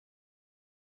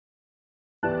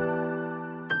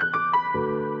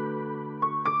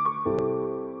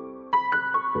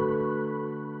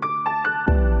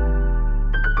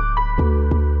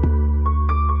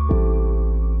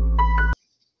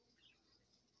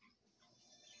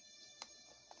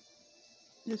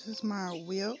This is my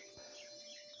W.I.P.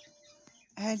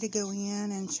 I had to go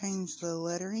in and change the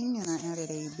lettering, and I added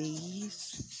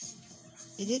ABs.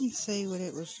 It didn't say what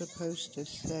it was supposed to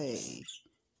say.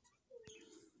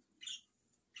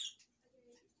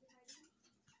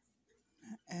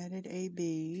 I added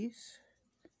ABs.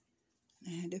 I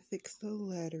had to fix the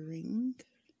lettering.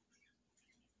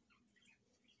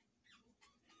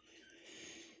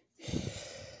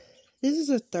 This is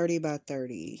a 30 by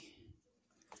 30.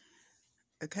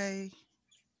 Okay?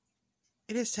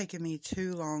 It has taken me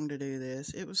too long to do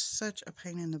this. It was such a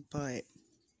pain in the butt.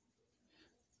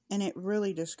 And it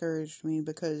really discouraged me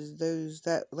because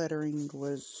that lettering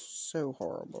was so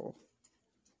horrible.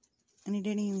 And it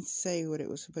didn't even say what it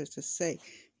was supposed to say.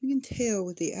 You can tell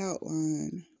with the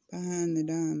outline behind the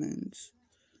diamonds.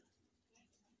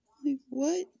 Like,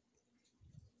 what?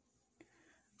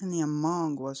 And the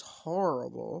among was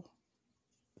horrible.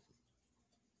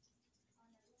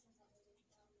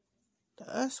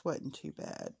 The us wasn't too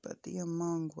bad, but the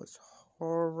among was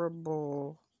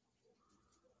horrible.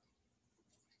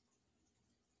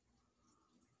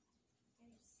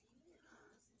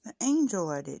 The angel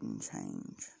I didn't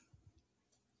change.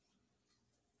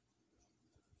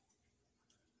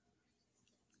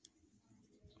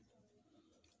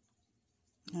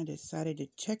 I decided to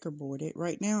checkerboard it.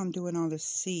 Right now I'm doing all the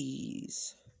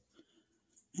C's.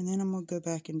 And then I'm going to go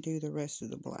back and do the rest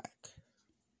of the black.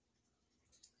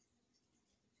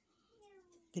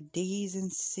 The D's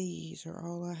and C's are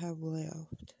all I have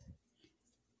left.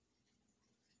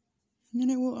 And then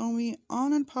it will all be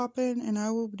on and popping, and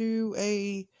I will do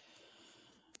a...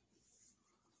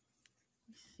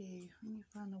 Let's see. Let me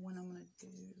find the one I'm going to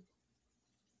do.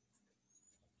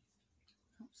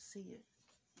 I don't see it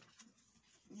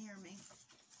near me.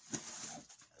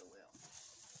 Oh well.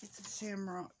 It's a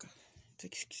shamrock.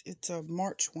 It's a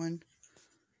March one.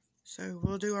 So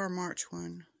we'll do our March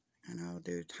one. And I'll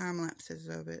do time lapses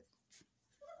of it.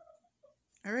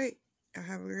 Alright. Y'all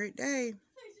have a great day.